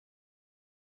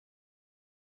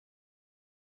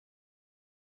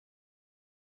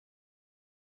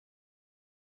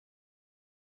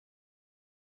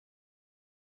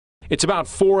It's about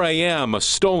 4 a.m. A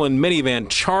stolen minivan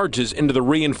charges into the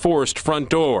reinforced front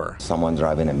door. Someone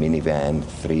driving a minivan,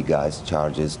 3 guys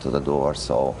charges to the door.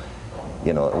 So,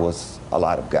 it was a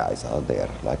lot of guys out there,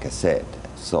 like I said.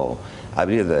 So I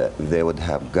believe that if they would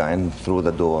have gone through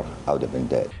the door, I would have been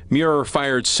dead. Murrar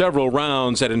fired several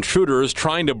rounds at intruders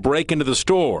trying to break into the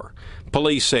store.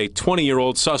 Police say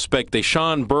 20-year-old suspect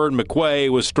Deshaun Bird McQuay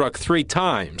was struck 3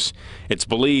 times. It's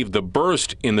believed the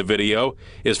burst in the video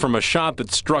is from a shot that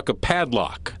struck a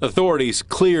padlock. Authorities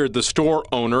cleared the store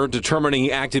owner, determining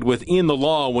he acted within the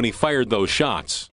law when he fired those shots.